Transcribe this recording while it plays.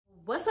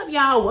What's up,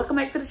 y'all? Welcome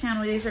back to the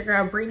channel. It's your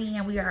girl Brittany,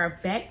 and we are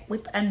back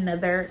with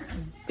another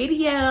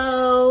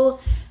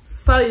video.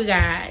 So you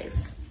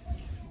guys,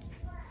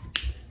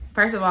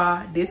 first of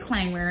all,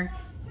 disclaimer,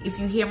 if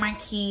you hear my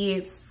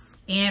kids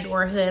and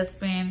or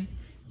husband,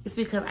 it's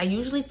because I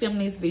usually film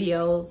these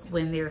videos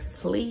when they're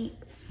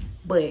asleep,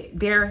 but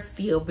they're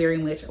still very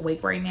much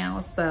awake right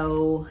now.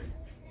 So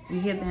if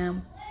you hear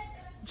them,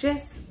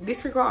 just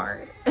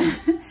disregard.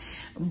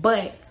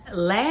 But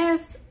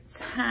last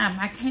time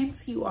I came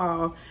to you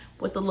all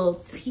with a little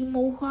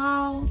Temu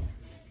haul,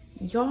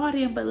 y'all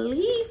didn't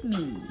believe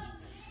me.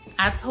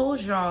 I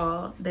told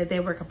y'all that they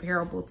were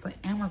comparable to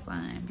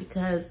Amazon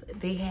because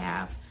they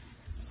have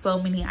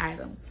so many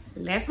items.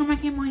 Last time I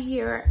came on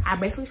here, I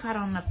basically tried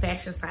on the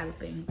fashion side of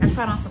things. I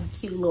tried on some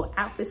cute little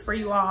outfits for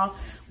you all,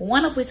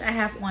 one of which I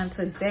have on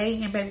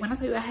today. And babe, when I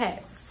tell you I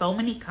had so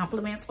many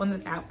compliments on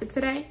this outfit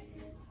today,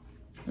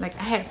 like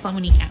I had so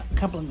many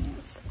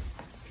compliments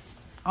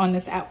on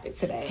this outfit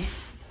today.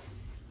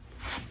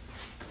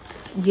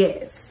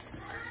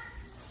 Yes,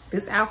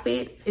 this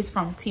outfit is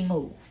from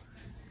Temu,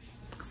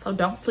 so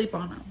don't sleep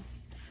on them.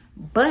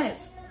 But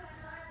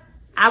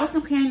I was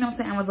comparing them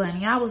to Amazon,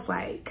 and I was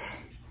like,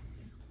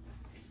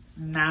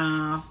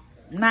 nah,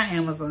 not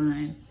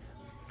Amazon.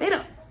 They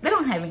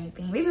don't have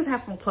anything. They just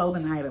have some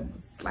clothing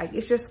items. Like,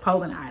 it's just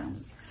clothing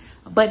items.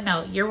 But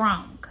no, you're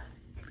wrong.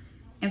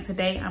 And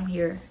today I'm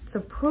here to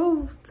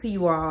prove to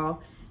you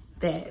all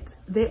that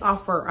they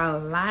offer a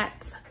lot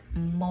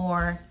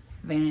more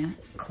than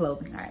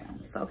clothing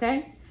items,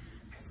 okay?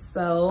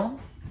 So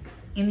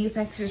in these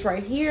packages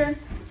right here,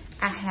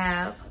 I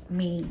have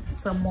me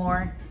some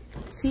more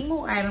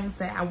Temu items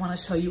that I want to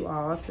show you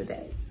all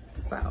today.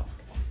 So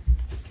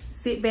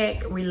sit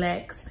back,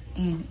 relax,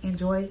 and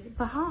enjoy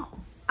the haul.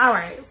 All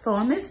right, so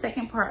on this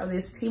second part of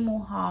this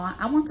Temu haul,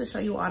 I want to show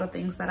you all the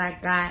things that I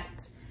got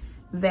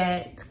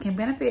that can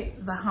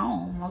benefit the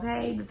home,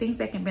 okay? The things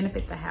that can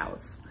benefit the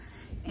house.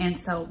 And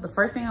so the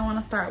first thing I want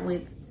to start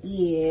with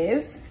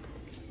is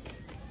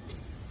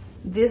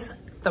this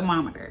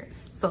thermometer.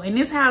 So in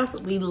this house,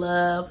 we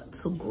love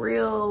to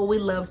grill, we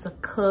love to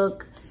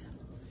cook.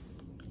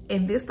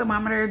 And this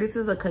thermometer, this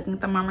is a cooking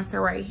thermometer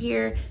right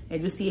here.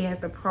 As you see, it has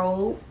the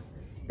probe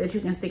that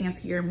you can stick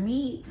into your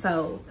meat.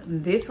 So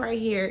this right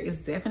here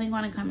is definitely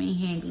going to come in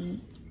handy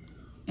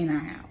in our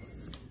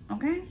house,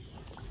 okay?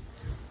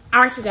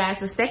 All right, you guys,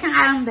 the second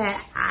item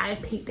that I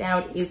picked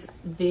out is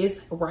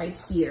this right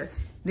here.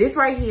 This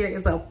right here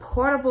is a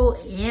portable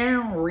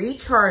and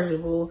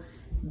rechargeable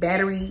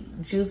battery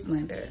juice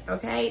blender,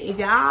 okay? If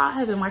y'all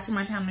have been watching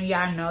my channel,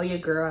 y'all know your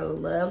girl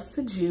loves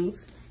to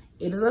juice.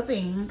 It is a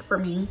thing for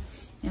me.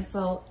 And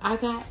so I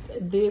got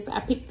this. I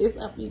picked this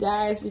up, you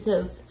guys,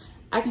 because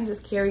I can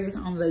just carry this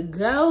on the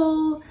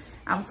go.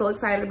 I'm so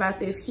excited about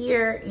this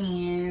here.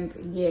 And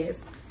yes,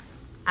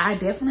 I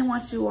definitely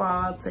want you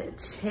all to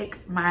check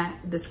my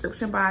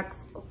description box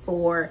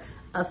for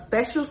a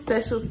special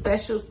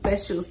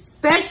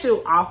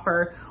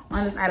offer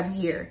on this item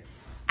here.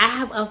 I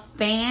have a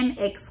fan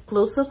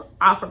exclusive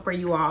offer for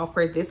you all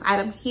for this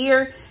item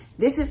here.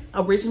 This is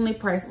originally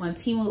priced on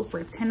Temu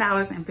for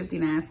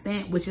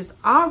 $10.59, which is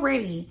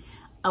already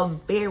a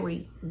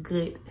very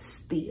good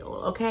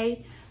steal,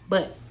 okay?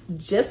 But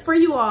just for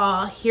you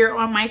all here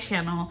on my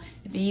channel,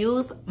 if you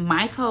use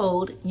my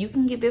code, you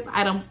can get this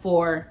item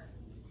for,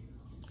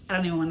 I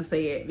don't even want to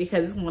say it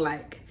because it's more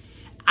like,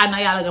 I know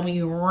y'all are gonna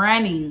be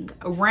running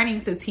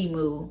to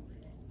Temu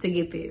to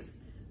get this.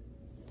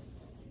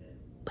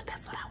 But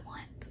that's what I want.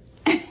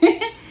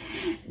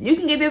 You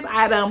can get this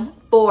item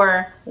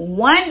for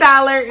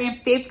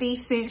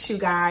 $1.50, you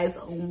guys.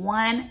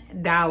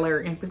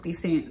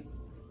 $1.50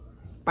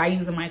 by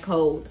using my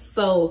code.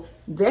 So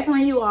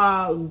definitely you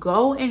all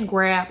go and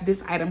grab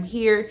this item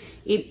here.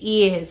 It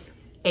is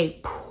a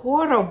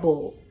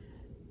portable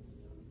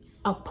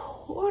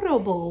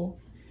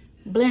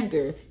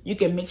blender. You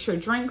can mix your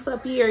drinks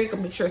up here. You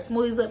can mix your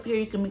smoothies up here.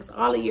 You can mix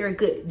all of your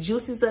good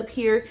juices up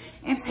here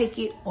and take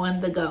it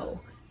on the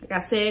go. Like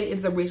I said,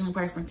 it's originally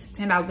priced for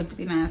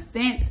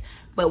 $10.59,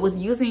 but with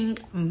using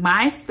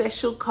my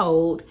special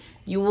code,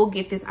 you will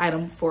get this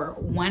item for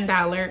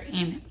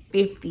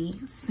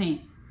 $1.50.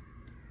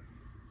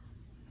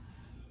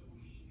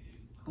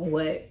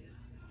 What?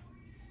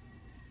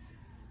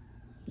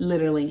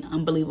 Literally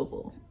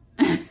unbelievable.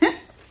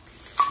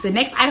 The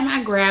next item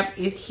I grabbed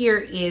is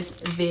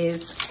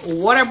this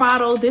water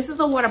bottle. This is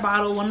a water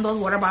bottle, one of those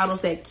water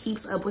bottles that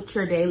keeps up with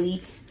your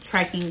daily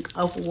tracking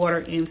of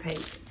water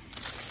intake.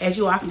 As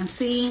you all can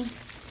see,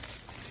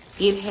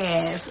 it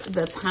has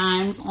the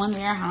times on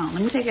there. Hold on,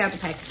 let me take out the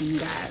packaging, you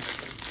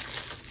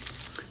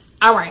guys.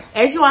 All right,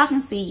 as you all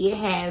can see, it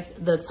has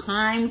the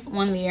times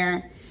on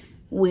there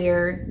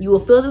where you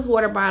will fill this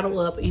water bottle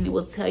up and it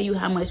will tell you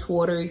how much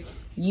water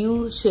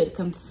you should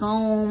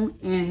consume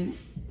and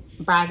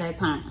by that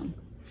time.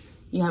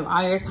 You have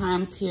all your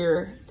times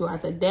here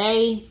throughout the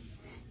day,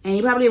 and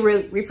you probably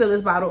refill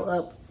this bottle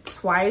up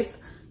twice.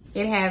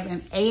 It has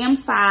an AM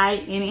side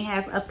and it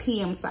has a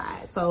PM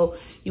side. So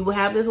you will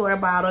have this water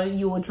bottle,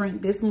 you will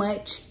drink this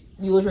much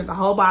You will drink a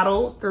whole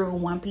bottle through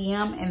 1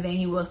 p.m. and then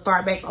you will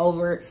start back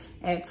over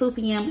at 2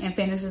 p.m. and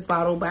finish this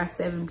bottle by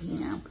 7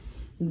 p.m.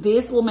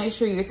 This will make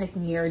sure you're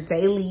taking your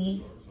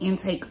daily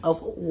intake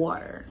of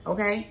water,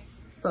 okay?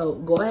 So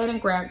go ahead and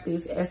grab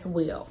this as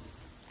well.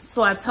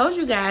 So I told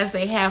you guys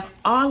they have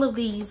all of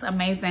these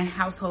amazing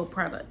household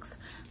products.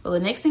 So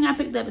the next thing I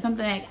picked up is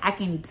something that I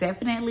can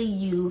definitely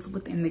use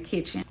within the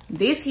kitchen.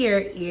 This here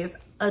is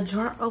a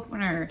jar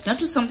opener. Don't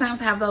you sometimes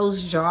have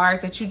those jars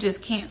that you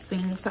just can't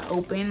seem to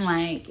open?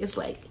 Like, it's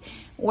like,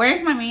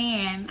 where's my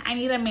man? I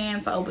need a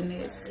man to open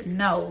this.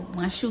 No,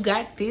 once you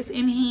got this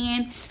in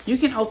hand, you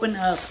can open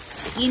up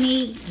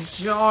any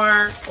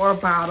jar or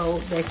bottle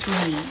that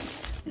you need.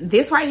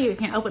 This right here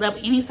can open up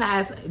any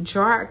size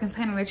jar or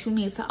container that you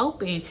need to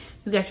open.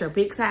 You got your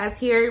big size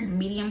here,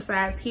 medium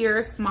size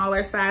here,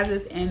 smaller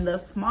sizes, and the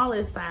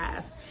smallest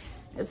size.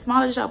 As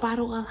small as your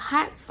bottle of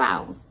hot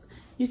sauce,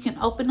 you can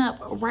open up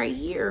right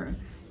here.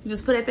 You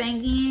just put that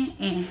thing in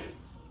and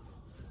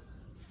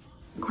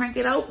crank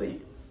it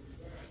open.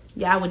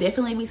 Y'all will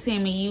definitely be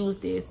seeing me use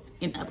this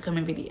in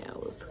upcoming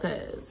videos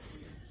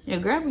because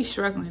your girl be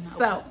struggling.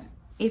 So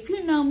if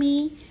you know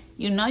me,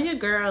 you know your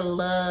girl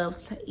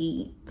loves to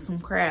eat some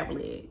crab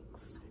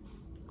legs,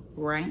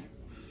 right?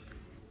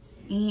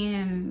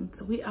 And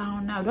we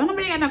all know, don't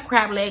nobody got no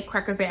crab leg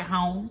crackers at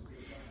home.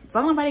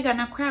 Don't nobody got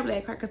no crab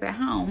leg crackers at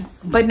home.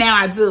 But now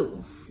I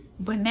do.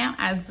 But now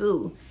I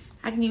do.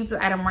 I can use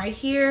the item right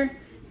here,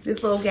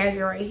 this little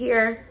gadget right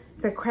here,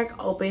 to crack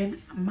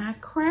open my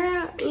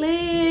crab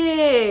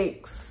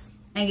legs.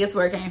 And guess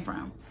where it came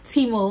from?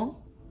 Temu.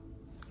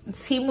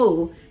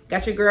 Temu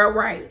got your girl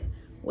right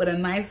with a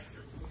nice,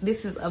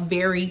 this is a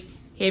very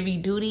heavy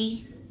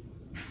duty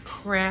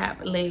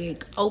crab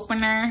leg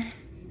opener.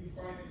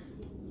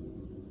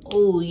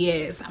 Oh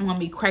yes, I'm gonna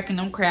be cracking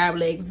them crab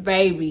legs,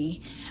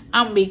 baby.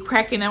 I'm gonna be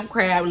cracking them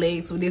crab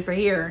legs with this right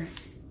here.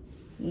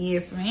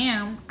 Yes,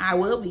 ma'am, I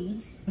will be.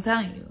 I'm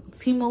telling you,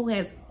 Temu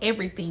has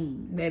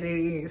everything that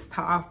it is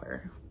to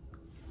offer.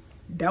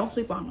 Don't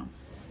sleep on them.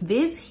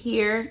 This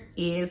here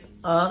is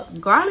a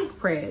garlic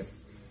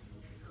press.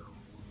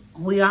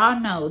 We all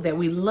know that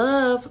we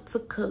love to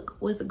cook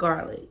with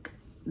garlic,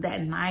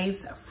 that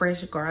nice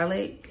fresh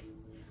garlic,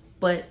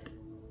 but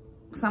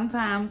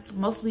sometimes,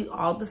 mostly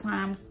all the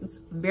times, it's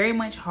very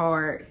much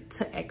hard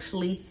to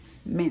actually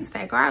mince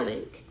that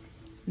garlic.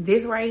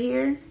 This right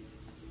here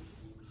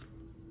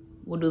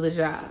will do the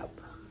job.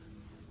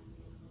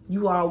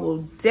 You all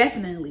will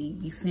definitely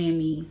be seeing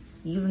me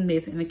using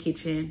this in the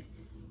kitchen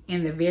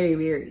in the very,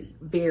 very,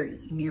 very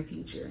near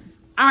future.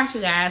 All right,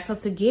 you guys, so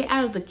to get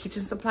out of the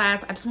kitchen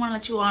supplies, I just want to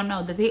let you all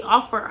know that they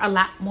offer a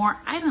lot more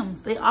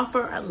items. They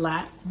offer a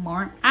lot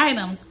more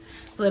items.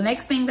 So the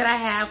next thing that I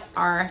have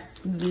are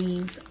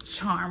these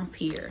charms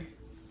here.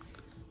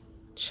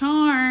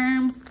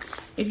 Charms.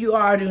 If you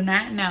all do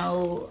not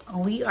know,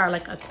 we are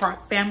like a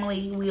Croc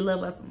family. We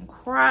love us some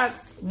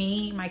Crocs.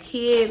 Me, my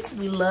kids,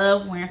 we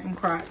love wearing some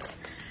Crocs.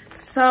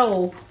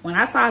 So when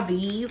I saw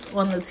these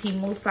on the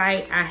Temu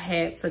site, I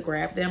had to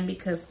grab them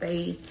because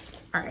they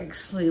are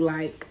actually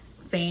like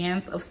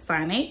fans of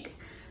Sonic.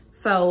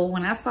 So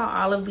when I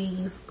saw all of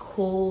these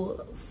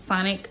cool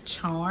Sonic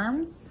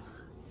charms,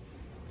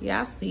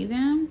 y'all see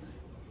them?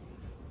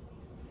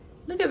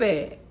 Look at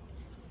that.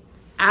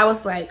 I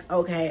was like,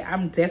 okay,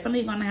 I'm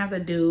definitely gonna have to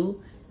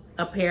do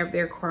a pair of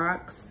their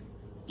Crocs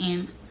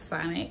in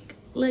Sonic.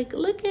 Like,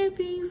 look at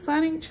these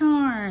Sonic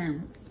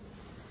charms.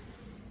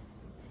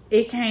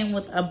 It came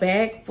with a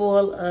bag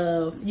full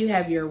of, you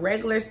have your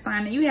regular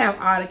Sonic, you have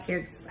all the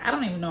characters. I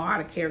don't even know all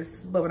the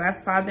characters, but when I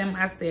saw them,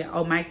 I said,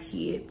 oh, my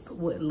kids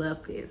would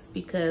love this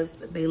because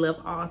they love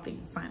all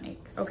things Sonic,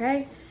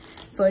 okay?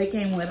 So it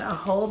came with a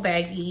whole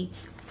baggie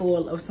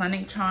full of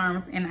Sonic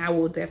charms, and I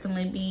will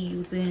definitely be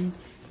using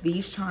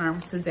these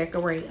charms to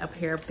decorate a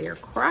pair of their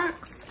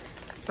Crocs.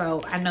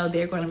 So I know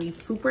they're going to be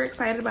super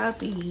excited about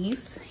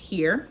these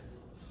here.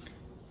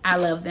 I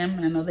love them,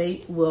 and I know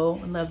they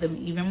will love them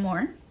even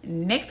more.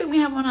 Next thing we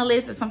have on our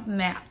list is something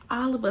that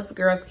all of us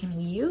girls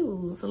can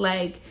use.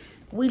 Like,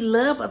 we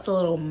love us a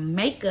little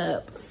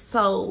makeup.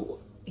 So,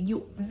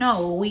 you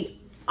know, we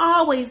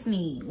always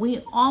need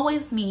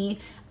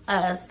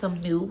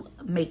some new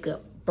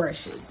makeup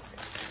brushes.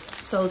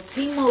 So,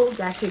 Temu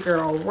got your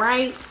girl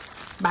right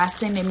by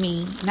sending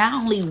me not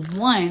only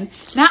one,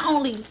 not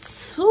only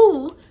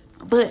two,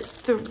 but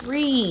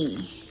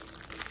three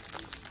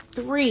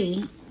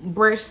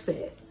brush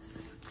sets.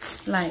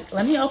 Like,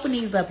 let me open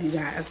these up, you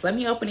guys. Let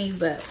me open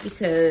these up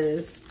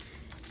because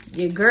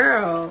your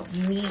girl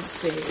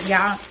needs it.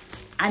 Y'all,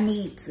 I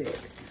need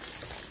it.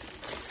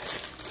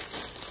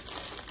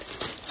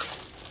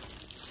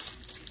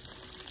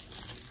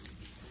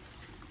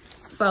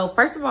 So,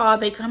 first of all,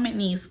 they come in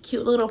these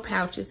cute little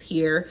pouches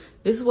here.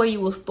 This is where you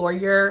will store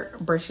your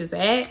brushes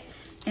at.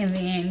 And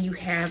then you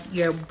have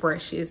your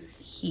brushes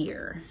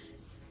here.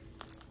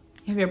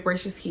 You have your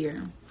brushes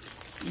here.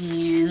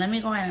 And let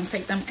me go ahead and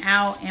take them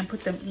out and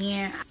put them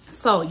in.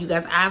 So you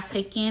guys, I've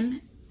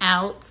taken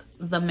out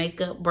the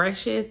makeup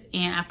brushes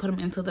and I put them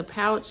into the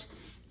pouch.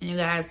 And you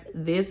guys,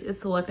 this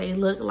is what they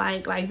look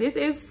like. Like, this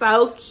is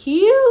so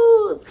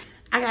cute.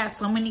 I got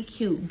so many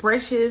cute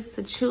brushes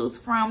to choose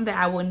from that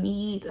I will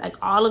need. Like,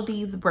 all of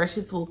these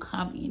brushes will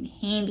come in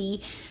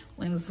handy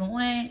when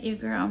doing your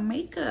girl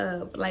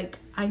makeup. Like,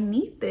 I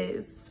need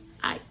this.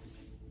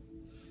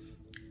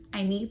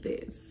 I need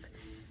this.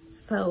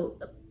 So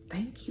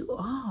thank you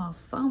all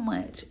so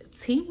much,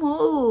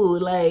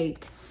 Temu,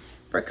 like,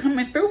 for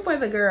coming through for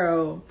the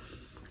girl.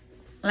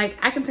 Like,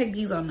 I can take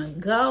these on the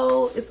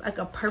go. It's like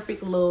a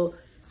perfect little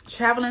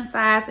traveling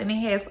size, and it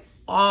has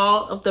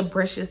all of the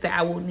brushes that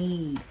I will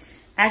need.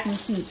 I can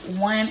keep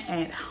one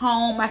at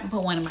home. I can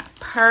put one in my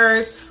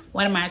purse,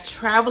 one in my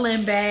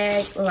traveling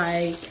bag.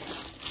 Like,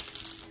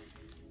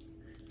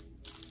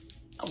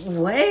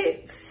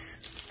 what?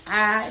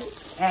 I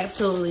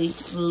absolutely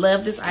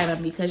love this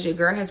item because your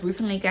girl has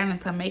recently gotten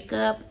into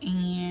makeup,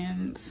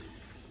 and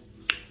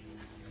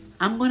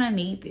I'm gonna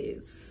need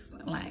this.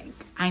 Like,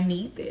 I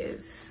need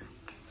this.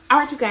 All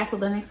right, you guys, so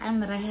the next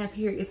item that I have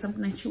here is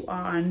something that you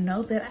all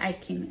know that I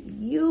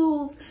can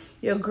use.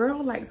 Your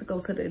girl likes to go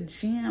to the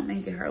gym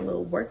and get her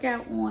little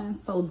workout on.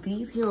 So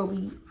these here will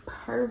be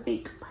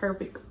perfect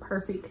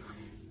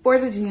for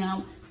the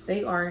gym.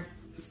 They are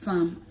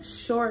some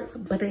shorts,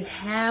 but they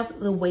have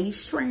the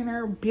waist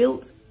trainer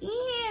built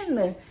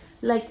in.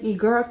 Like, your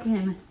girl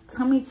can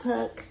tummy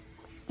tuck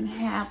and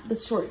have the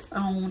shorts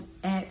on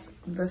at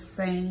the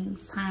same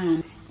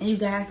time. And you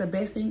guys, the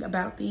best thing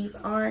about these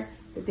are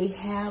that they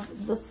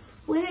have the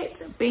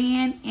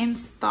sweatband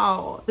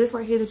installed. This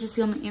right here that you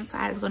see on the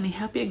inside is going to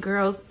help your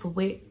girl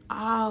sweat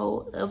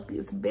all of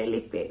this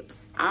belly fat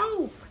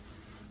off.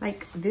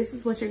 Like, this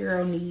is what your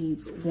girl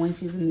needs when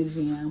she's in the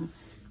gym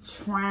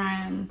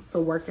trying to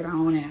work it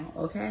on out,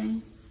 okay?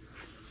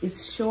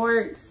 It's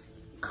short,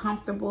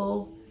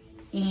 comfortable,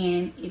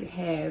 and it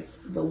has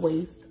the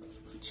waist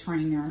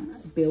trainer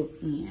built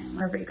in.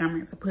 Perfect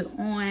garment to put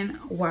on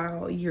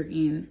while you're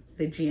in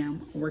the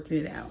gym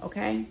working it out,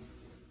 okay?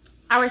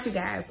 All right, you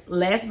guys,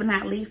 last but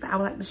not least, I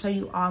would like to show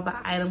you all the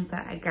items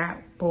that I got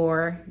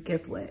for,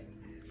 guess what?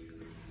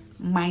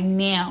 My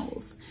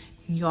nails.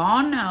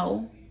 Y'all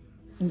know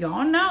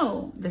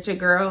that your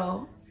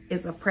girl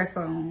is a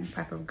press-on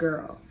type of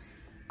girl.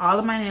 All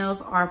of my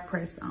nails are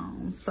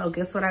press-on. So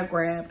guess what I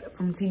grabbed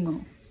from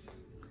Temu?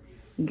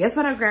 Guess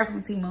what I grabbed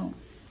from Temu?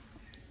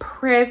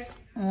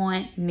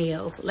 Press-on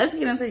nails. Let's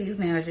get into these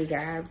nails, you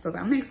guys, because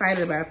I'm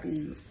excited about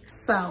these.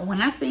 So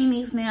when I seen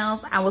these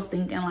nails, I was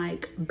thinking,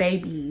 like,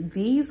 baby,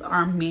 these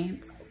are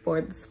meant for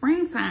the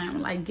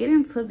springtime. Like, get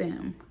into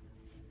them.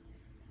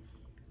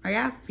 Are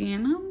y'all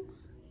seeing them?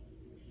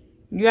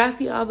 You guys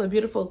see all the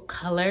beautiful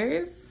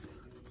colors?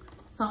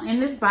 So in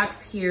this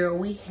box here,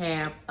 we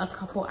have a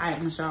couple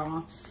items,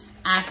 y'all.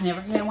 I've never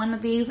had one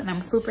of these, and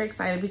I'm super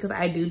excited because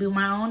I do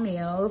my own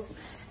nails.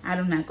 I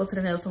do not go to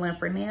the nail salon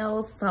for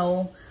nails.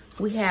 So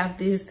we have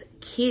this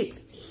kit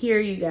here,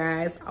 you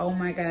guys. Oh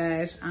my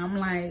gosh, I'm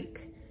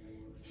like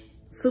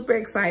super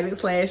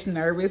excited /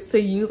 nervous to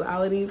use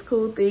all of these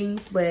cool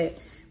things. But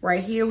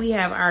right here we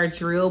have our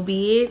drill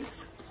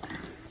bits.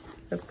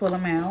 Let's pull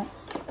them out.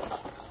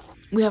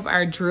 We have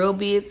our drill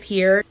bits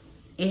here.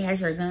 It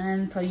has your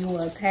gun, so you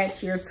will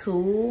attach your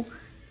tool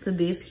to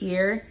this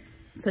here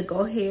to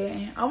go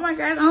ahead. Oh my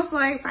gosh, I'm so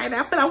excited.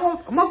 I feel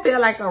like I'm gonna feel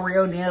like a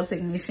real nail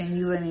technician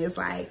using this.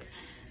 Like,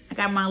 I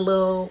got my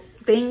little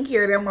thing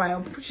here that I'm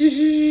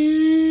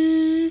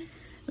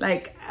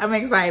like I'm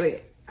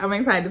excited. I'm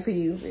excited to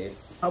use it.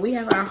 We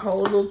have our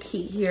whole little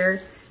kit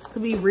here to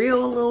be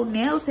real little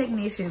nail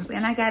technicians.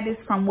 And I got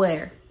this from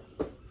where?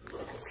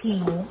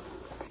 Temu.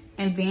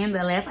 And then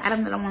the last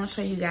item that I want to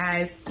show you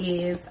guys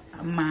is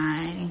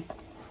my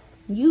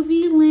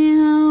UV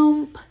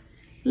lamp.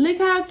 Look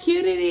how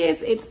cute it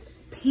is. It's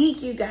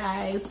pink, you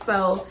guys.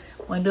 So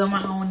when doing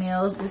my own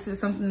nails, this is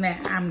something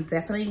that I'm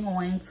definitely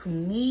going to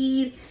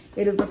need.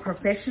 It is a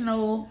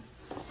professional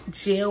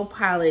gel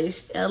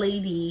polish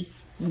LED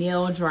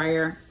nail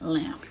dryer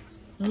lamp.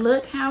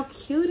 Look how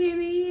cute it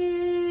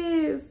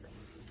is.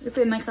 It's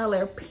in the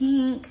color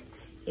pink.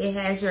 It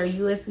has your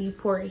USB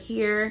port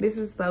here. This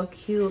is so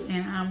cute,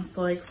 and I'm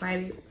so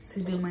excited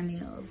to do my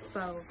nails.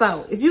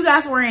 So if you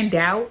guys were in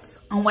doubt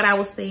on what I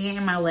was saying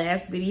in my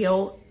last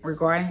video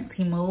regarding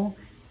Temu,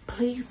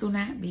 please do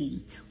not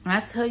be. When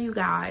I tell you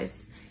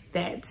guys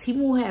that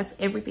Temu has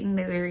everything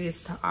that there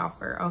is to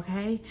offer,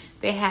 okay?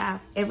 They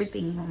have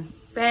everything from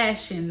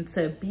fashion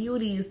to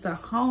beauty to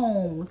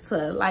home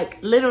to,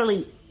 like,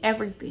 literally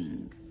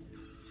everything.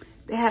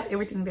 They have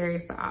everything there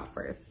is to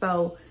offer.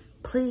 So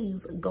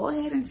please go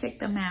ahead and check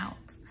them out.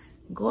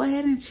 Go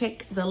ahead and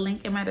check the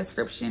link in my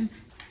description.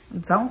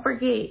 Don't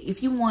forget,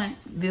 if you want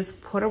this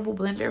portable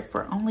blender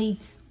for only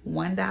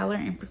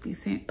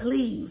 $1.50,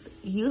 please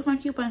use my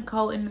coupon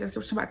code in the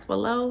description box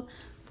below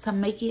to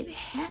make it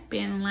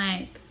happen.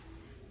 Like,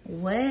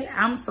 what?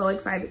 I'm so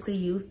excited to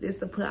use this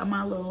to put all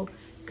my little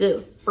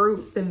good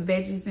fruits and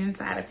veggies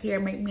inside of here,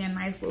 make me a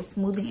nice little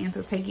smoothie, and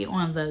to take it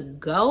on the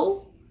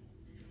go.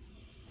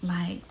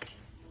 Like,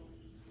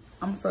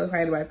 I'm so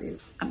excited about this.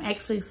 I'm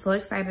actually so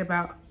excited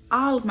about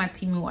all of my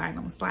Temu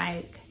items.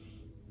 Like,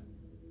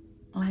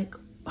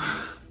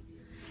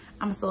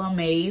 I'm so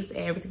amazed at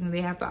everything that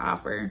they have to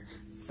offer.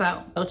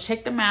 So go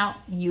check them out.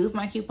 Use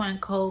my coupon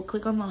code.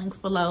 Click on the links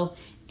below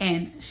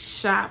and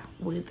shop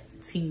with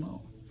Temu.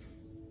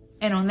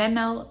 And on that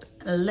note,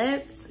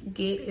 let's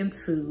get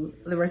into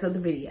the rest of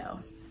the video.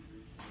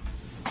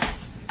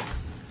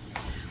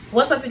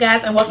 What's up, you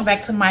guys, and welcome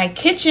back to my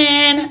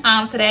kitchen.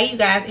 Today, you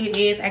guys, it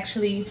is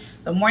actually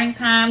the morning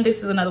time. This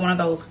is another one of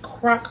those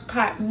crock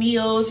pot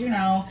meals, you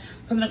know,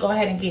 something to go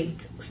ahead and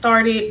get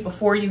started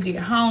before you get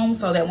home,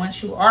 so that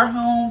once you are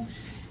home,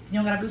 you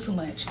don't gotta do too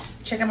much.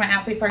 Check out my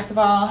outfit first of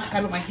all. I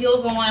have my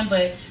heels on,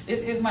 but this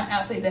is my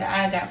outfit that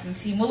I got from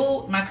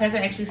Temu. My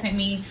cousin actually sent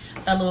me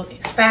a little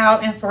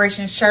style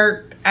inspiration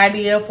shirt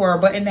idea for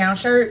button-down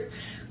shirts.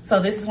 So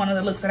this is one of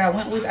the looks that I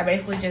went with. I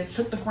basically just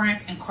took the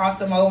fronts and crossed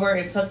them over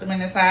and tucked them in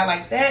the side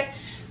like that,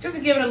 just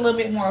to give it a little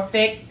bit more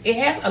effect. It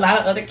has a lot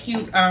of other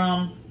cute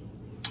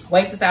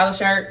ways to style the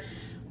shirt,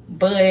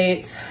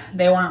 but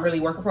they weren't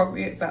really work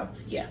appropriate. So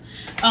yeah.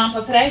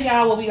 So today,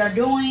 y'all, what we are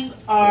doing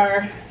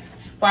are,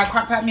 for our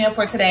crock pot meal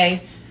for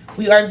today,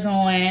 we are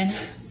doing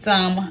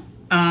some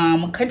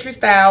country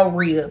style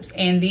ribs,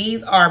 and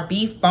these are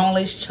beef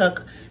boneless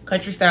chuck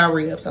country style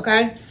ribs.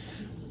 Okay,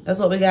 that's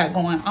what we got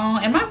going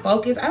on. And my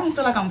focus, I don't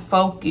feel like I'm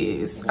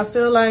focused. I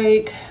feel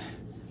like,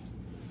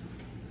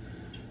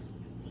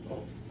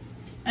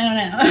 I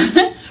don't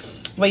know.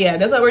 But yeah,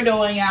 that's what we're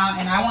doing, y'all.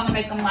 And I want to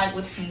make them like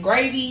with some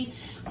gravy.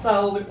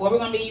 So what we're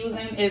gonna be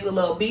using is a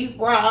little beef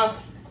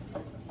broth,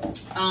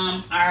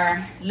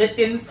 our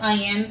Lipton's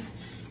onions.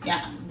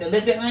 Yeah, the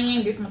Lipton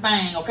onion, this is my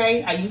thing,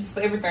 okay? I use this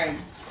for everything.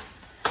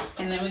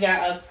 And then we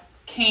got a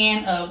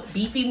can of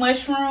beefy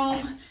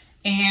mushroom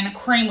and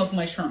cream of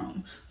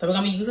mushroom. So we're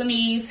gonna be using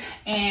these,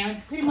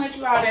 and pretty much,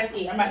 you all, that's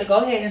it. I'm about to go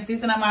ahead and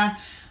season up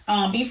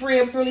my beef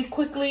ribs really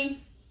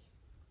quickly.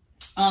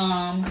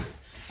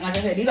 Like I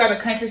said, these are the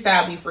country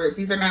style beef ribs.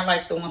 These are not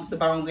like the ones with the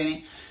bones in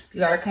it.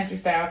 These are the country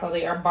style, so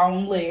they are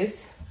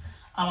boneless.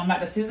 I'm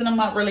about to season them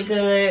up really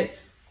good,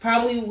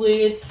 probably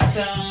with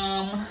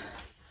some,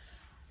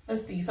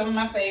 let's see, some of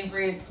my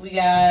favorites. We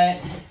got,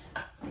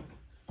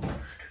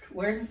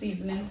 where's the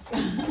seasonings?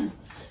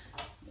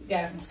 We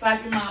got some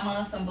Slappy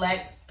Mama, some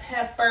black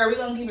pepper. We're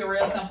gonna keep it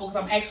real simple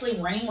because I'm actually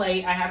running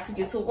late. I have to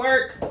get to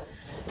work.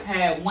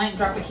 I went,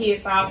 dropped the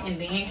kids off, and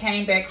then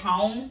came back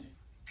home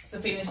to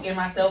finish getting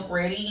myself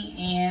ready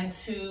and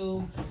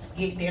to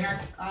get dinner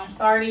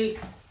started.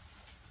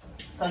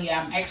 So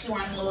yeah, I'm actually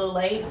running a little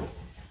late.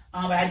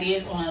 But I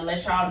did want to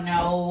let y'all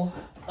know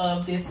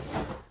of this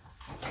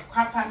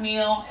crock pot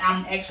meal.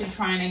 I'm actually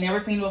trying. I've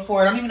never seen it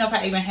before. I don't even know if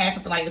I even had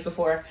something like this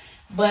before.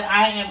 But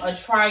I am a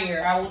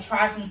trier. I will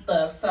try some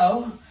stuff.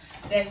 So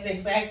that's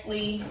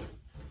exactly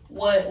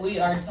what we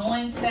are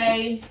doing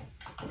today.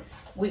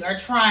 We are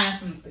trying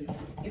something.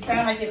 It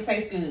sounds like it'll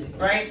taste good,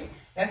 right?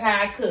 That's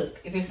how I cook.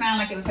 If it sounds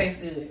like it'll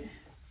taste good.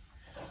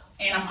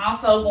 And I'm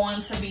also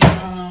going to be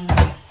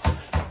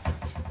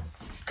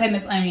cutting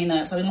this onion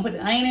up. So we're gonna put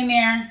the onion in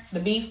there, the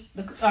beef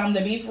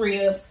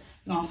ribs.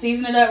 We're gonna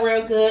season it up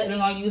real good, and we're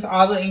gonna use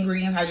all the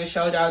ingredients I just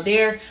showed y'all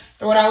there.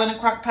 Throw it all in the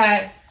crock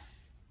pot,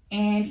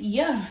 and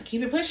yeah,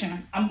 keep it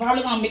pushing. I'm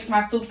probably gonna mix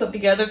my soups up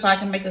together so I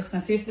can make a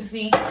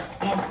consistency.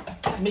 I'm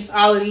gonna mix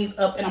all of these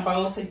up in a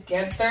bowl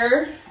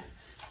together.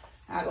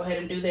 I'll go ahead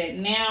and do that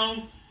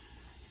now.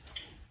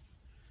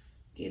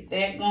 Get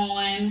that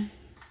going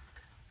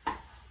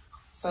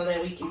so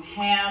that we can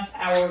have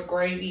our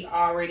gravy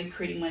already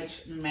pretty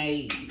much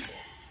made.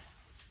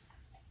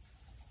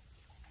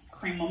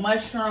 Cream of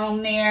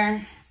mushroom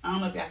there. I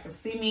don't know if y'all can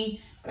see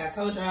me, but I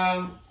told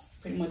y'all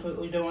pretty much what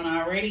we're doing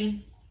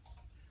already.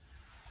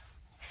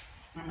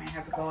 I might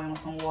have to go in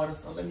with some water,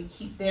 so let me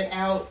keep that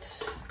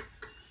out.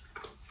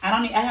 I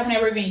haven't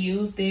ever even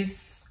used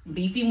this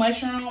beefy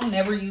mushroom.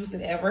 Never used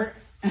it ever.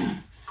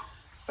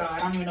 So I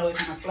don't even know what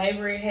kind of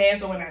flavor it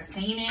has, but when I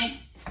seen it,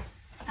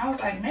 I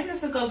was like, maybe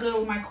this will go good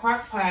with my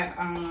crock pot,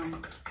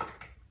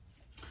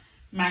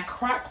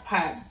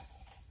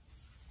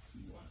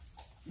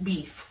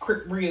 beef,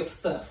 rib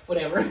stuff,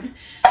 whatever.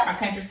 My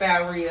country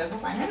style ribs. I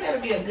was like, maybe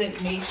that'll be a good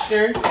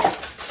mixture.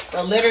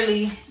 So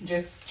literally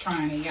just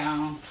trying it,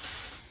 y'all.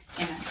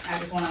 And I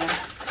just want to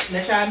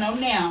let y'all know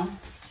now,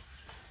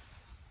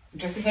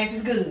 just in case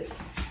it's good.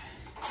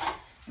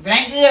 If it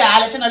ain't good, I'll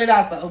let you know that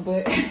also,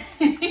 but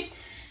I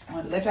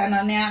want to let y'all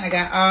know now, I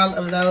got all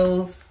of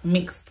those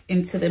mixed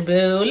into the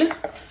bowl.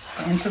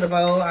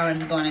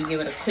 I'm going to give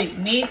it a quick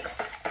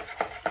mix.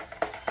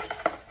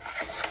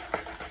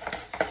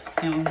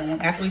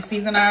 And after we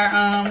season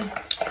our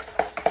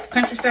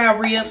country style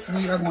ribs,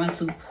 we are going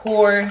to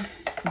pour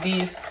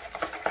this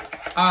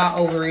all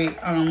over it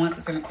once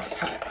it's in the crock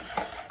pot.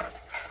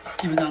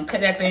 And we're going to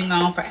cut that thing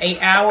on for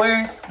 8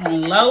 hours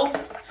on low.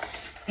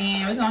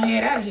 And we're going to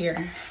head out of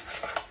here.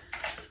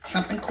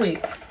 Something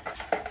quick.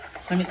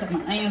 Let me cut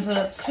my onions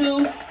up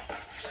too.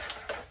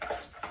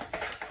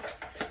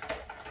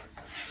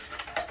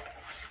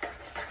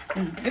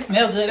 It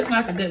smells good. It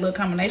smells like a good little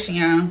combination,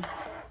 y'all.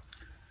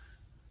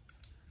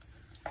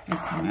 It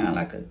smells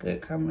like a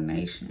good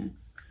combination.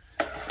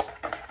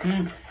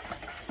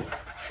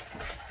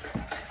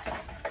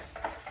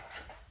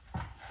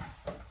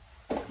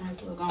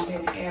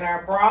 add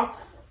our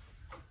broth.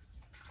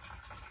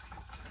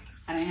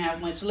 I didn't have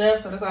much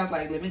left, so that's why I was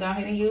like, let me go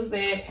ahead and use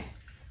that.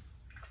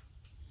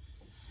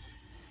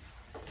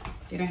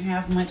 Didn't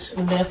have much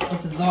left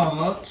of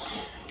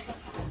that.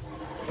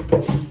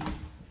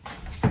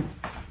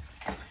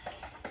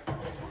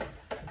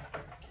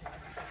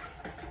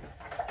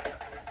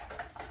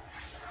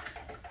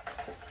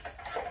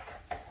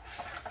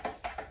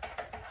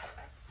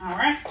 All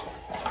right.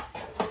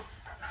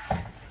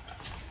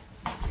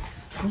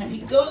 Let me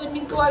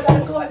go, I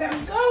gotta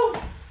go.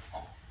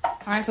 All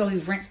right, so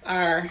we've rinsed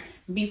our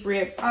beef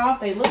ribs off.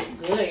 They look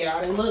good,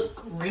 y'all. They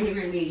look really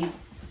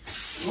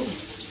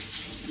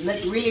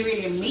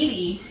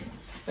meaty.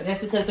 But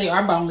that's because they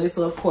are boneless,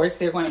 so of course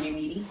they're going to be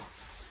meaty.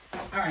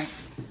 All right,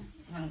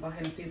 I'm gonna go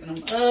ahead and season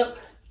them up.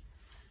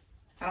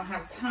 I don't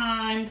have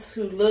time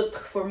to look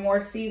for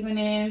more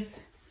seasonings,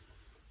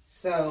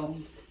 so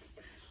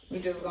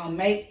we're just gonna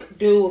make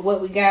do with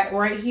what we got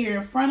right here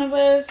in front of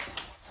us.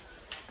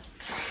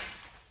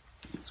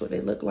 That's what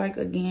they look like.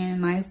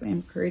 Again, nice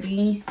and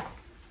pretty.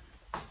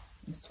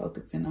 Just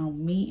focusing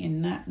on me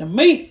and not the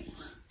meat.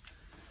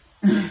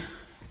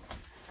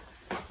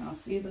 I'll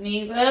season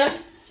these up.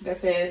 Like I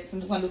said, I'm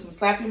just gonna do some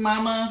Slappy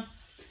Mama,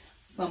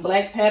 some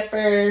black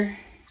pepper,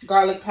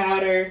 garlic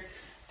powder.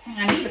 Dang,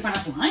 I need to find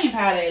some onion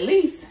powder at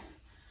least.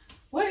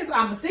 What is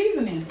all the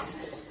seasonings?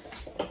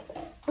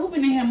 Who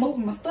been in here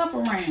moving my stuff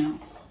around?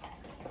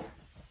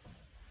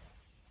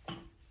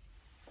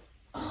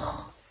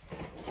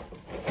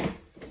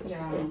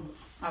 Y'all,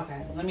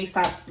 okay, let me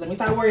stop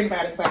worrying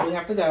about it because I do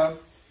have to go.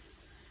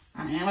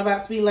 I am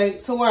about to be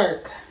late to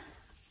work.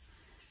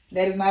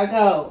 That is not a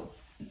goal.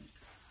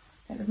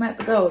 That is not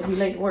the goal to be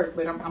late to work,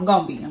 but I'm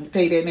gonna be. I'm gonna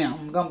tell you that now.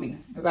 I'm gonna be.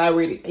 It's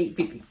already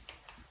 8:50.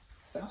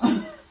 So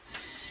I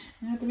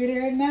have to be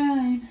there at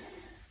 9.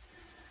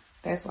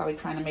 That's why we're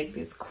trying to make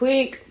this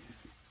quick.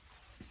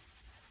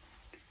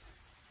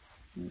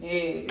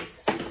 Yes.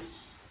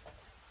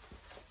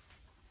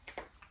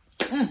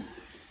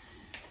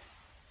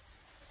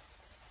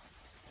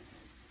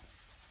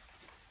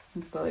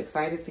 I'm so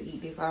excited to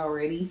eat this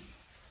already.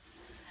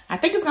 I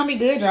think it's gonna be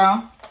good,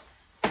 y'all.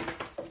 I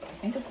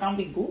think it's gonna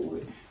be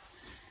good.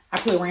 I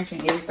put ranch in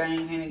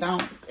everything, and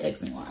don't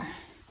ask me why.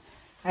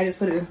 I just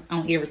put it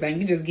on everything.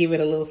 You just give it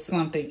a little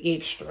something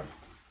extra.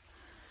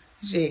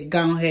 Just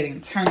go ahead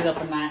and turn it up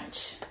a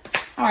notch.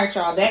 All right,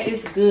 y'all, that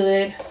is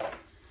good.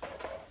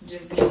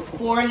 Just use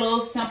 4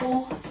 little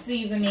simple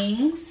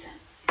seasonings.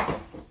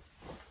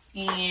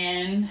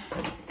 And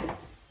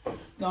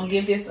gonna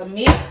give this a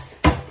mix.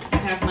 I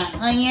have my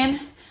onion.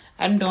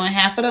 I'm doing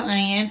half of the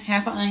onion,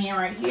 half an onion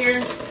right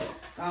here.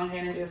 Go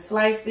ahead and just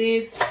slice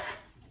this.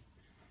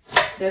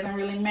 Doesn't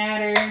really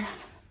matter.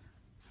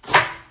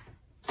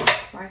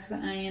 Slice the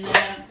onion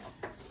up.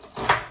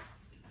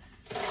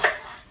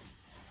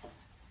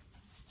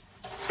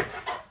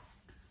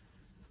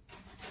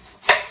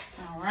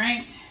 All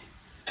right.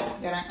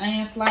 Got our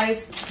onion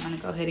slice. I'm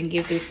gonna go ahead and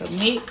give this a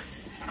mix.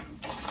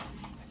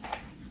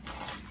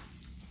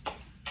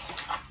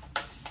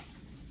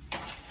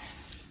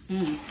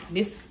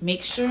 This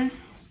mixture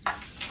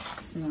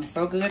smells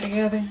so good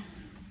together.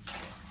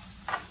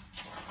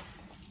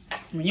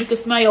 When you can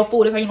smell your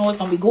food, that's how you know it's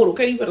gonna be good,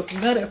 okay? You better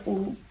smell that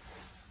food.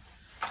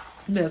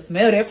 You better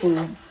smell that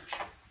food.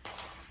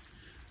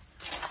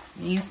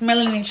 You ain't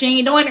smelling it, she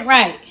ain't doing it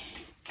right.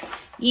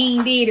 You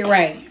ain't did it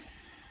right.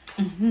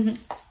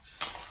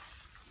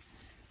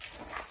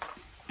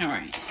 All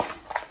right.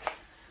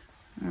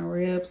 Our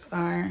ribs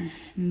are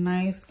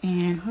nice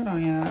and, hold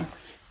on, y'all.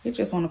 You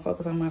just want to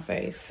focus on my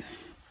face.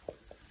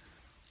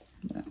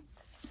 But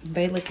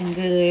they looking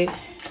good.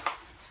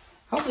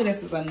 Hopefully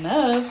this is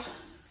enough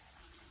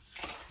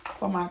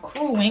for my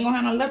crew. We ain't gonna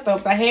have no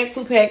leftovers. I had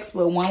 2 packs,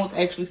 but one was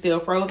actually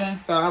still frozen.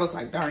 So I was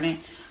like, darn it.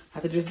 I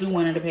have to just do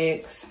one of the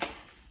packs.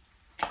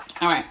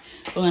 All right.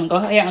 So we're gonna go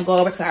ahead and go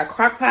over to our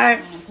crock pot.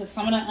 I'm gonna put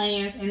some of the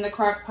onions in the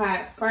crock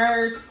pot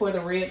first for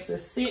the ribs to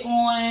sit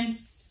on.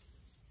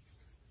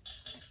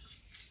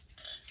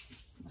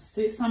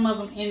 Sit some of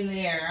them in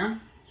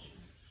there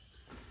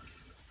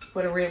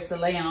for the ribs to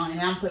lay on. And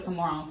I'm gonna put some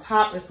more on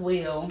top as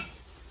well.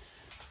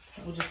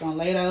 So we're just gonna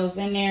lay those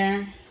in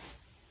there.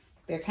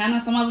 They're kind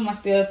of, some of them are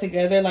still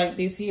together like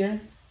this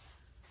here.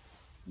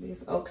 But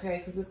it's okay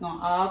because it's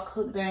gonna all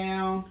cook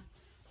down.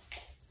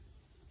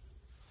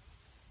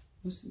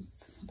 This is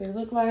what they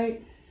look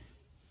like.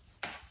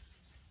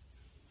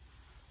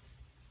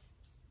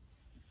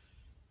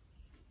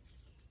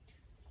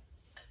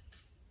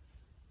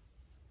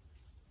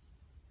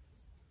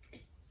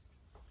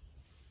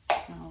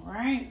 All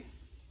right.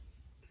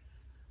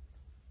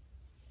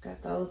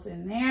 Got those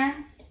in there.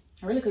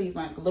 I really could use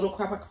my little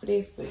crock pot for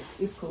this, but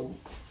it's cool.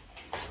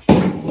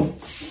 I'm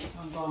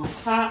gonna go on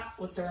top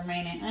with the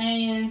remaining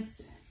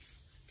onions.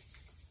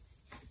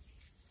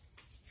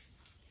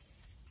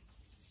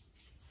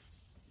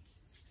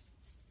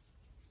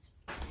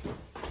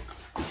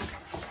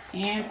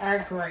 And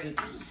our gravy.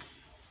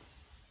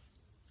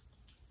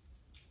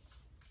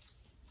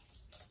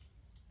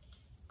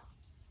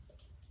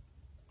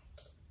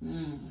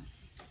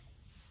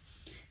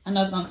 I I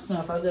know it's gonna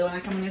smell so good when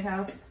I come in this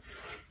house.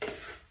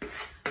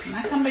 When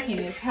I come back in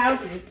this house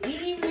this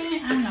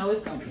evening, I know it's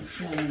gonna be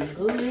smelling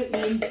good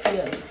in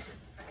here.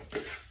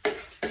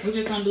 We're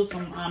just gonna do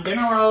some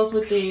dinner rolls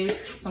with this,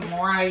 some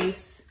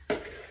rice,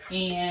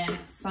 and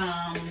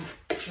some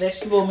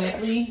vegetable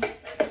medley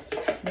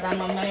that I'm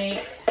gonna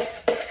make.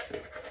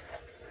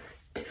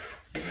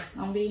 It's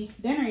gonna be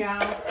dinner,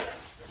 y'all.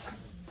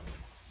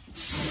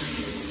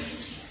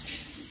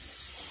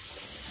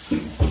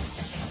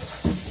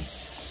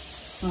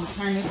 Gonna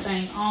turn this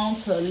thing on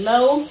to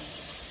low.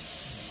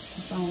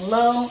 It's on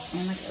low,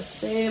 and like I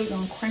said, we're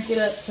gonna crank it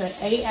up to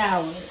 8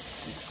 hours.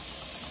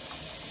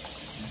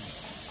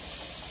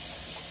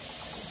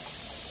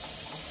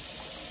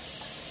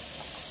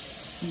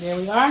 And there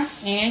we are,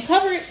 and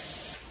cover it.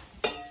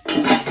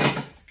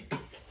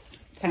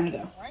 Time to go.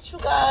 All right, you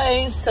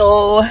guys.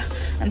 So,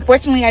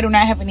 unfortunately, I do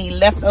not have any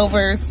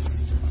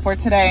leftovers for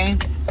today,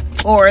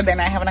 or they're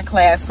not having a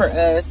class for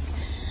us.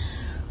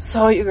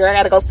 So, you girl, I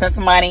gotta go spend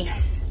some money.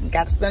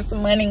 Gotta spend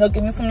some money and go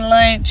get me some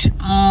lunch.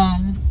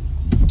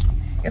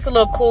 It's a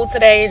little cool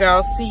today, as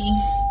y'all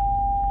see.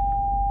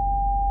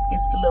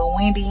 It's a little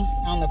windy.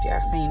 I don't know if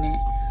y'all seen it.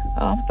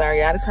 Oh, I'm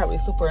sorry, y'all. This is probably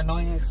super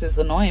annoying because it's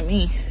annoying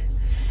me.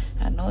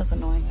 I know it's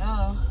annoying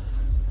y'all.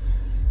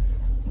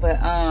 But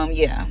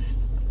yeah.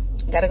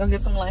 Gotta go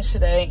get some lunch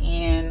today,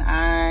 and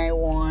I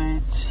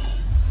want.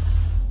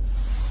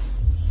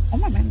 Oh,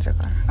 my manager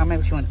car. Oh,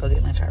 maybe she went to go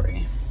get lunch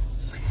already.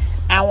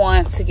 I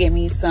want to get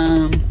me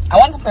some. I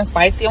want something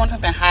spicy. I want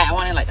something hot. I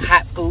wanted like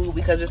hot food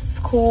because it's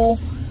cool.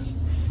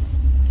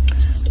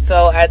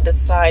 So I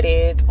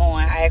decided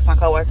on. I asked my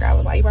coworker. I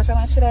was like, "You brought your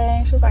lunch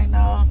today?" She was like,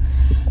 "No."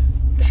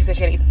 But she said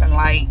she had to eat something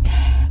light.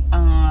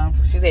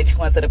 She said she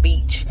went to the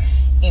beach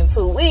in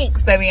 2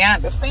 weeks. Baby, I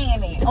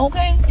understand it.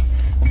 Okay.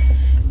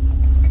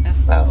 And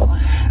so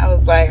I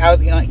was like, I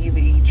was gonna either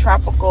eat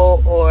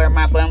tropical or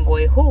my bun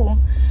boy who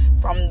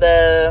from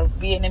the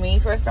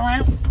Vietnamese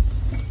restaurant.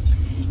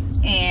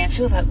 And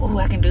she was like, "Oh,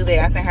 I can do that."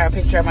 I sent her a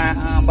picture of my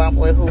bun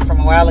boy who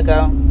from a while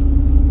ago.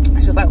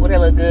 She was like, "Oh, that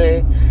look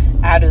good.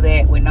 I'll do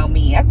that with no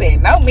meat." I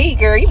said, "No meat,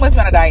 girl? You must be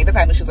on a diet." That's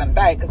how I knew she was on a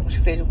diet, because when she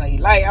said she was gonna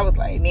eat light, I was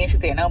like, and then she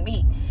said no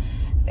meat.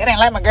 That ain't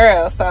like my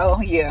girl. So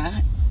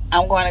yeah,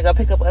 I'm going to go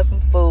pick up us some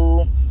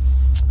food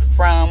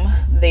from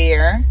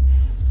there.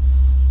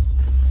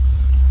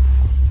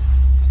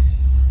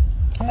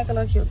 I look a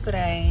little cute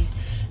today.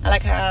 I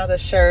like how the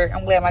shirt.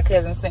 I'm glad my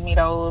cousin sent me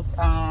those.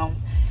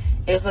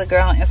 It's a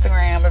girl on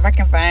Instagram. If I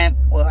can find,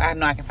 well, I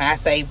know I can find. I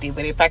saved it,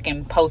 but if I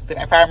can post it,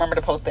 if I remember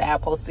to post it, I'll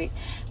post it.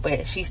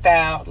 But she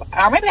styled,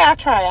 or maybe I'll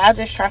try. I'll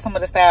just try some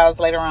of the styles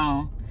later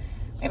on.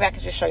 Maybe I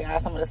can just show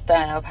y'all some of the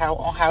styles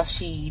how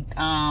she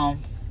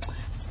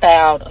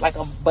styled like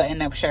a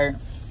button-up shirt.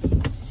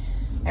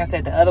 Like I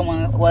said, the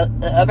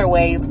other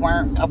ways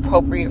weren't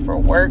appropriate for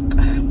work,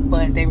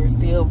 but they were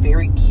still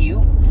very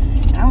cute.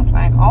 And I was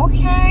like,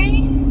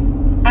 okay,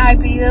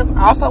 ideas.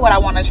 Also, what I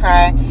want to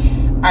try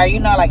are,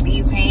 you know, like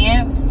these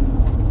pants,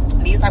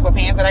 these type of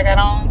pants that I got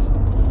on.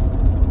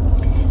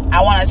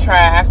 I want to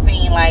try. I've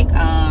seen like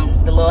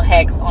the little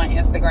hacks on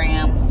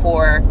Instagram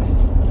for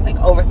like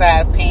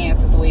oversized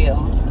pants as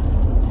well.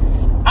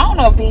 I don't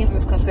know if these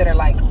is considered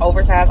like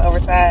oversized.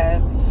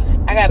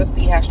 I got to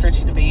see how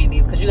stretchy the band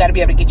is, because you got to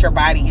be able to get your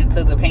body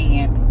into the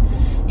pants.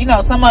 You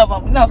know, some of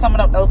them, you know, some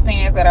of those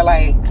pants that are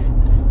like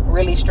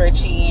really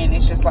stretchy and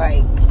it's just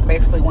like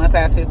basically one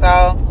size fits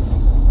all.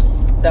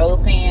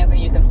 Those pants,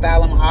 and you can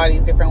style them all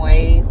these different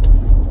ways.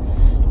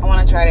 I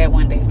want to try that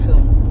one day too.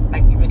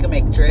 Like we can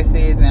make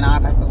dresses and all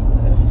type of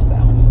stuff. So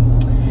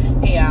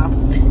yeah,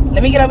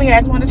 let me get over here. I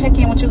just want to check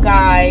in with you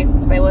guys,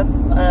 say what's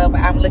up.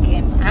 I'm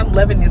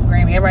loving this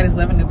green. Everybody's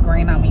loving this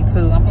green on me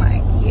too. I'm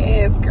like,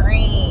 yes,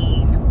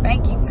 green.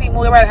 Thank you, Temu.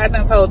 Everybody, I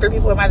done told 3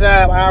 people at my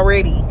job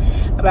already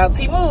about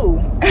Temu.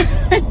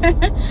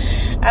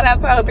 I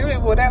done told 3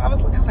 people that. I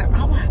was like,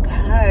 oh my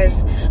gosh.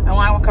 And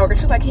one of my coworkers,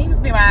 she was like, "Can you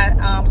just be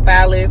my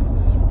stylist?"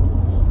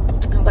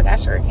 I was like, "I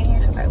sure can."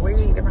 She was like, "Where'd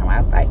you get it from?"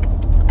 I was like,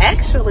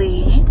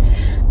 "Actually,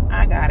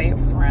 I got it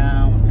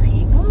from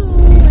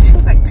Temu." And she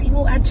was like,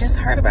 "Temu, I just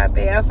heard about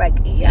that." I was like,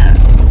 "Yeah,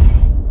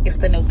 it's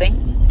the new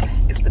thing.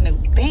 It's the new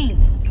thing."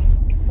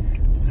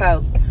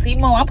 So,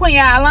 Temu, I'm putting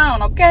y'all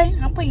on, okay?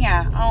 I'm putting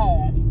y'all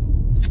on.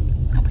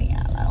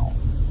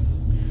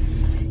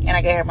 And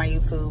I gave her my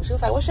YouTube. She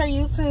was like, "What's your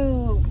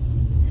YouTube?"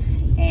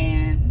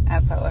 And I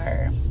told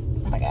her,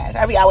 oh my gosh,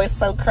 I be always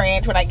so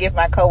cringe when I give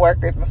my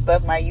coworkers and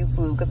stuff my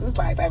YouTube, because it's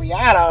like, baby,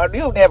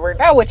 you'll never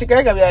know what your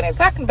girl gonna be on there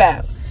talking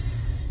about.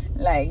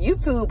 Like,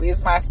 YouTube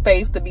is my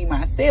space to be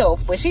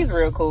myself. But she's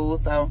real cool.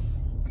 So,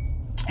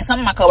 and some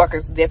of my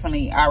coworkers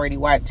definitely already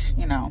watch,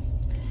 you know.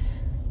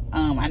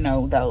 I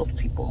know those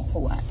people who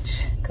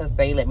watch, because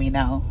they let me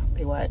know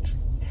they watch.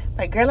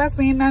 Like, "Girl, I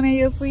seen on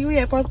your YouTube, we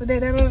had posted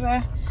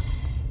that,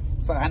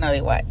 So I know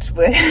they watch.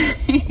 But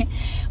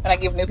when I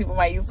give new people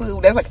my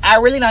YouTube, that's like, I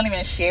really don't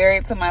even share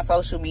it to my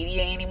social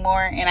media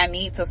anymore. And I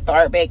need to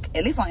start back,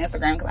 at least on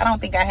Instagram, because I don't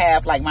think I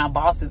have, like, my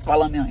bosses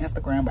follow me on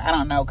Instagram. But I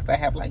don't know, because I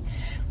have like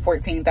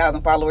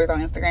 14,000 followers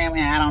on Instagram,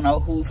 and I don't know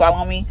who's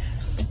following me.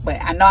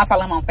 But I know I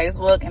follow him on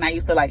Facebook, and I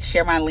used to like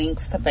share my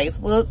links to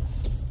Facebook.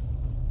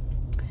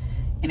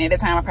 And at the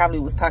time, I probably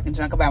was talking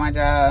junk about my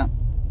job.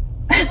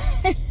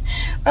 I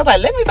was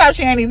like, let me stop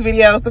sharing these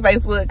videos to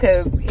Facebook,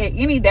 because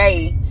any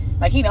day,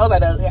 like, he knows I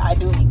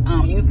do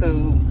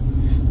YouTube.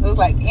 It was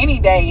like any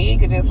day he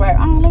could just like,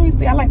 oh, let me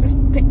see, I like this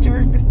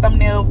picture, this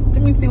thumbnail,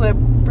 let me see what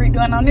Brie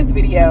doing on this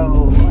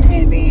video.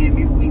 And then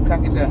this me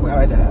talking junk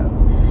about my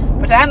job.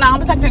 But y'all know I'm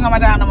not talking junk on my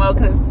job no more,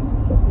 because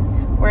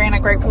we're in a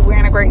great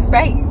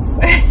space.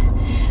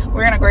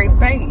 We're in a great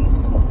space.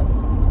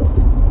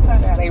 So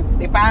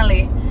they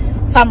finally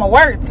saw my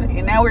worth,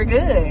 and now we're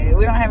good.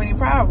 We don't have any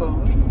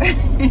problems.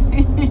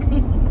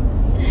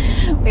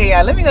 But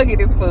yeah, let me go get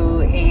this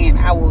food, and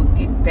I will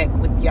get back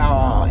with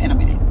y'all in a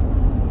minute.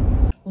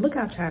 Look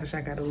how childish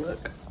I gotta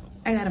look.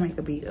 I gotta make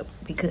a beat up,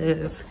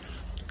 because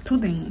two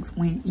things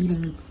when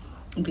eating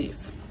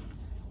this.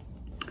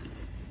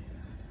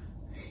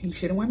 You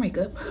shouldn't wear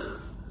makeup,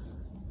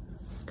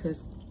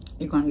 because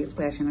you're gonna get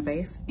splashed in the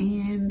face,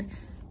 and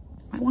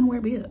might want to wear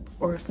a bib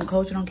or some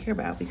clothes you don't care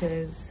about,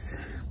 because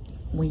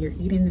when you're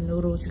eating the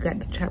noodles, you got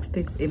the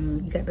chopsticks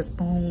and you got the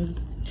spoon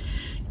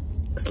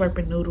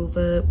slurping noodles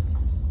up.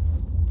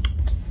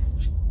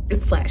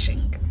 It's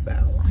flashing. So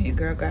your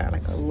girl got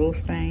like a little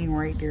stain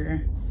right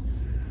there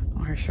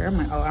on her shirt. I'm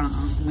like,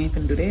 oh, we ain't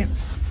finna do that.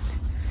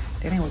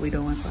 That ain't what we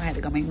doing. So I had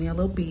to go make me a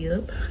little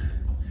bib,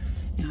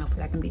 and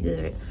hopefully I can be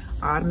good.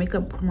 All the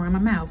makeup from around my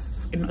mouth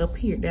and up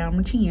here down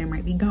my chin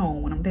might be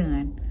gone when I'm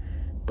done,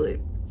 but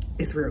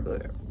it's real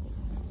good.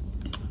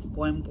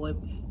 Boy,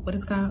 what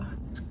is it called?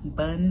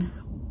 Bun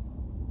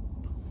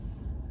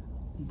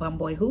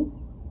boy who?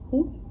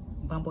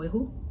 Bun boy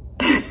who?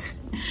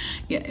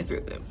 Yeah, it's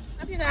real good.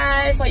 Up, you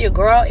guys. So your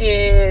girl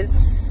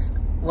is,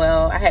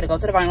 well, I had to go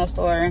to the vinyl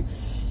store.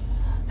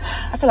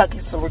 I feel like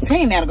it's a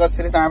routine now to go to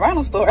this darn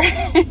vinyl store.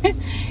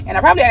 And I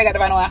probably already got the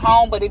vinyl at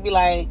home, but it'd be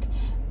like,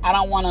 I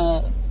don't want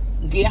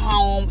to get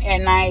home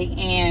at night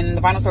and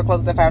the vinyl store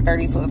closes at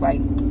 5:30, so it's like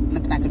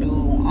nothing I can do.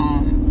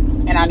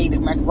 And I need to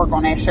work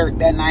on that shirt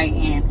that night,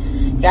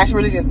 and y'all should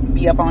really just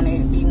be up on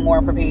it, be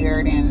more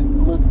prepared,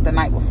 and look the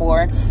night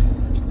before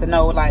to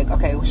know, like,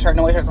 okay, what shirts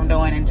I'm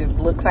doing, and just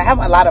look. Cause I have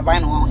a lot of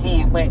vinyl on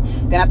hand, but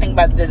then I think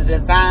about the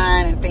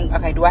design and think,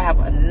 okay, do I have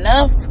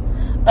enough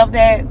of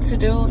that to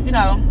do, you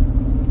know?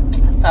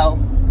 So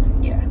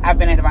yeah, I've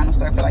been at the vinyl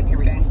store, I feel like,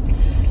 every day.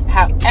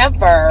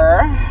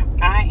 However,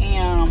 I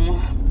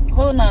am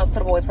pulling up to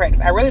the boys' practice.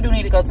 I really do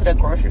need to go to the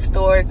grocery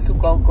store to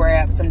go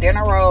grab some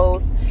dinner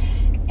rolls,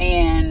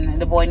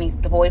 and the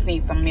boys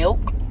need some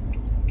milk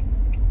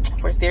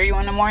for cereal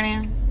in the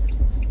morning.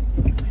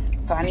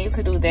 So I need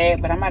to do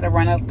that, but I'm about to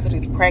run up to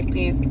this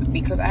practice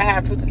because I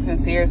have Truth and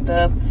Sincere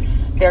stuff.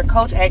 Their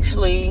coach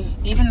actually,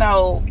 even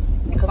though,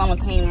 because I'm a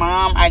teen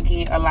mom, I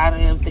get a lot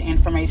of the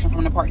information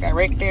from the park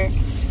director.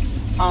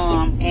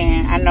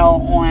 And I know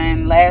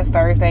on last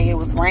Thursday it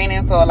was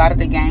raining, so a lot of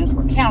the games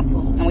were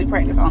canceled, and we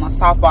practice on a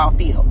softball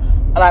field.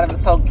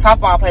 So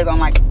softball plays on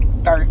like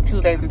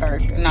Tuesdays and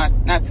Thursdays.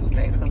 Not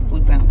Tuesdays, because we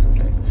play on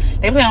Tuesdays.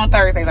 They play on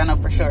Thursdays, I know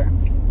for sure.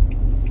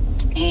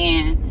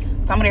 And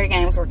some of their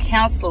games were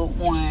canceled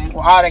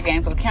all their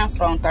games were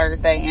canceled on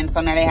Thursday, and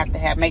so now they have to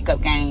have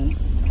makeup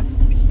games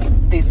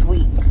this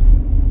week.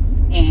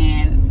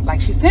 And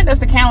like, she sent us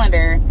the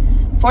calendar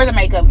for the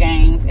makeup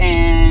games,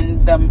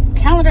 and the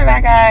calendar that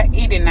I got,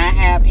 it did not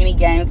have any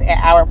games at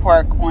our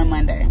park on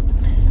Monday.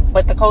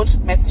 But the coach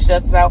messaged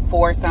us about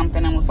 4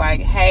 something and was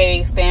like,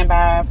 hey, stand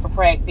by for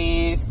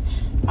practice.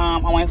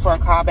 I'm waiting for a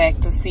call back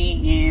to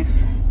see if,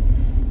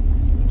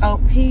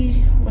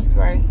 what's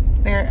right?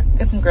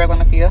 There's some girls on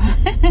the field.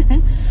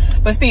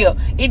 But still,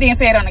 it didn't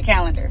say it on the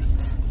calendar.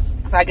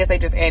 So I guess they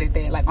just added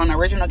that. Like on the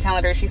original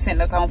calendar she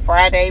sent us on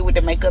Friday with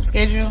the makeup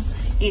schedule,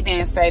 it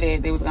didn't say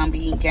that there was going to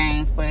be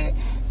games, but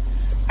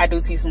I do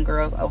see some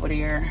girls over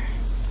there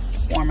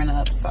warming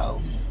up,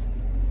 so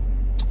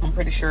I'm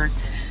pretty sure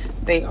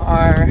they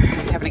are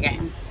having a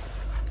game.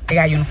 They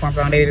got uniforms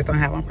on, they just don't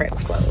have on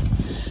practice clothes.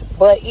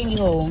 But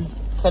anywho,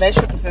 so that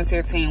Truth and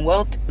Sincere team,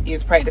 Wealth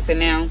is practicing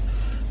now.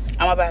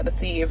 I'm about to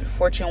see if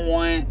Fortune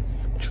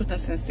wants Truth and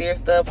Sincere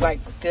stuff,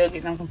 like to still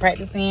get them some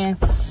practice in,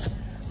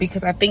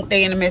 because I think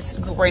they in the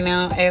message group right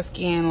now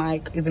asking,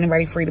 like, is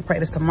anybody free to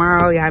practice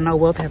tomorrow? Yeah, I know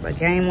Wealth has a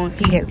game on,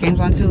 he has games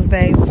on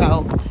Tuesday,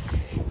 so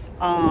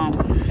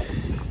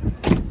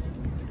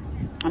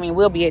I mean,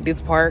 we'll be at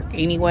this park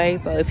anyway,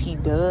 so if he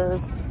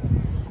does,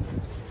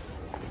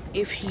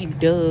 if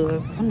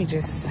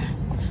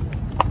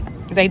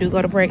they do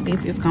go to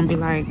practice, it's gonna be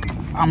like,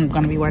 I'm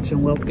gonna be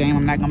watching Wealth's game.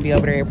 I'm not gonna be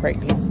over there at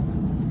practice,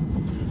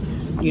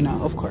 you know,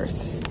 of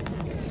course.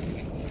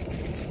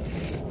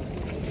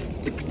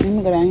 Let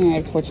me go down here and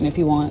ask Fortune if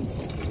he wants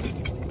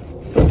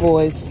the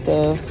boys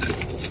stuff,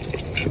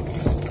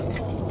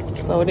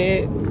 so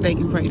that they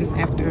can practice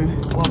after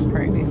Wealth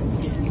practice.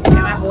 And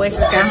my boys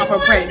just got home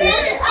from practice,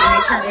 and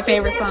they turned their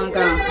favorite song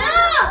on.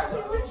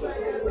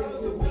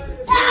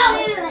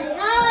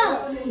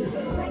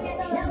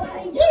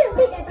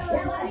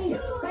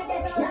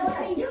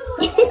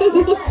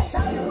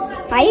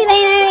 Why you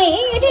laying there?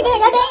 You take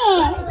a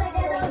dance.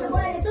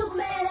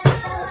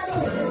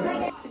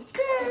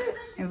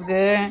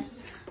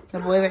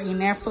 boys are eating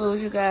their food,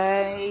 you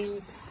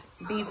guys.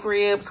 Beef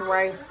ribs,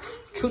 rice.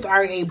 Truth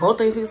already ate both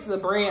these pieces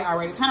of bread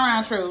already. Turn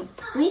around, Truth.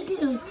 Me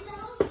too.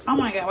 Oh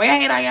my God, why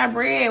y'all ate all y'all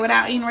bread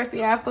without eating the rest of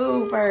y'all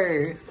food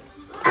first?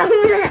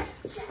 I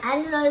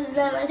didn't know it was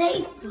never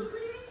tasty.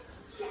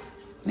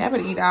 Never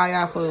eat all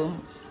y'all food.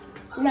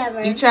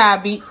 Never. You try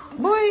to beat.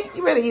 Boy,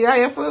 you better eat all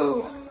your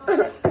food.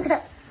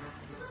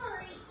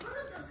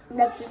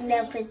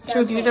 Never.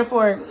 Truth, use your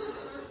fork.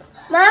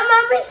 My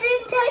mama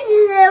didn't tell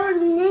you that was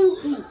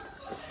ninky.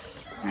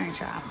 Alright,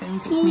 y'all. Let me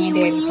fix me and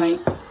Daddy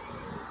plate.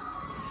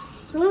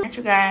 Alright,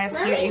 you guys.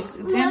 Here is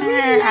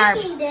dinner.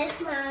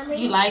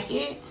 You like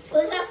it?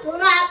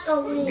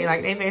 They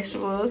like their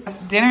vegetables.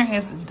 Dinner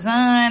is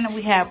done.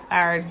 We have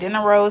our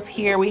dinner rolls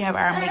here. We have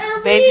our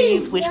mixed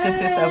veggies, which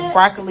consist of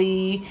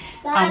broccoli,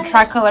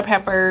 tricolor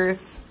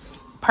peppers,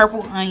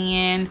 purple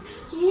onion,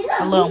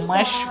 a little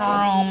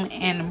mushroom,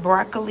 and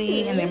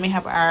broccoli. And then we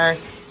have our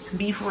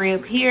beef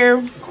rib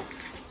here,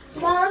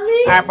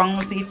 our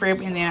boneless beef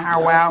rib, and then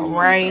our wild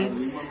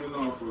rice.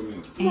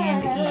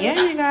 And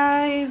yeah, you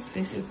guys,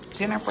 this is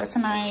dinner for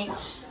tonight.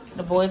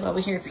 The boys over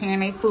here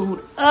tearing their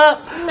food up.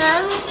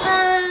 Where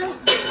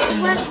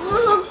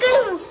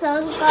can the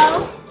sun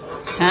go?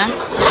 Huh?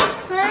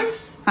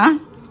 Huh?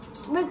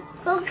 Where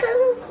can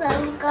the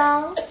sun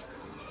go?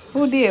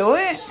 Who did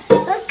what?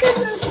 Where can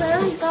the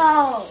sun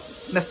go?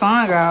 The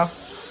sun go.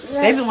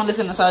 They just want to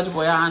listen to Soulja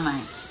Boy all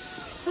night.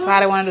 That's all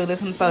they want to do,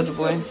 listen to Soulja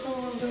Boy.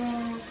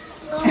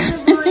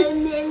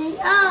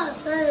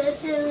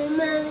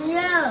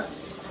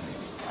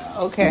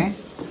 Okay.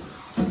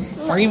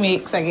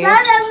 Remix, I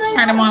guess.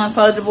 Turned them on a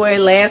Soulja Boy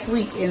last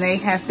week, and they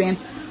have been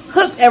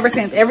hooked ever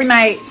since. Every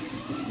night,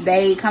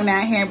 they come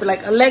down here and be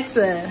like,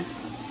 Alexa,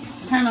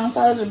 turn on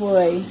Soulja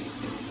Boy,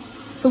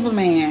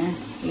 Superman,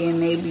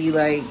 and they be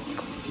like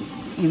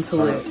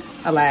into it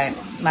a lot.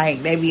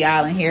 Like they be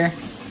all in here.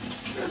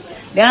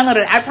 They don't know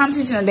that I'm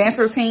teaching a dance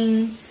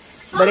routine,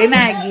 but they're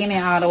not getting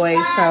it all the way.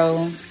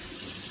 So,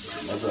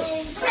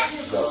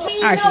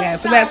 alright, you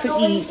guys, we're about to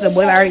eat. The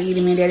boys already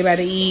eating. Me and Daddy about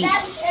to eat.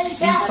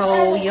 And so,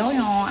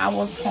 I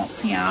will talk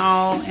to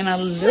y'all in a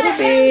little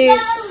bit.